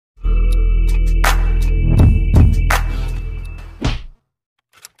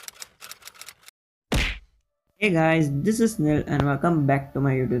Hey guys, this is Nil and welcome back to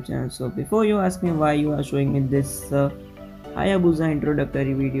my YouTube channel. So before you ask me why you are showing me this Hayabusa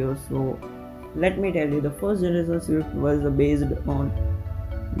introductory video, so let me tell you the first generation Swift was based on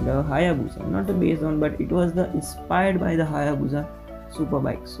the Hayabusa, not the based on, but it was the inspired by the Hayabusa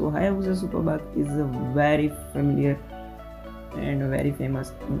superbike. So Hayabusa superbike is a very familiar and very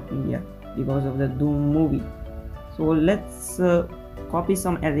famous in India because of the Doom movie. So let's copy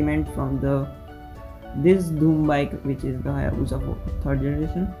some element from the this Doom bike, which is the Hayabusa for third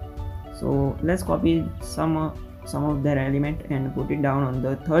generation. So let's copy some of their element and put it down on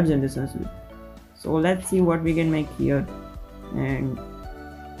the third generation suite. So let's see what we can make here, and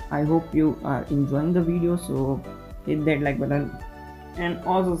I hope you are enjoying the video. So hit that like button and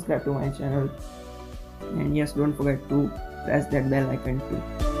also subscribe to my channel, and yes, don't forget to press that bell icon too.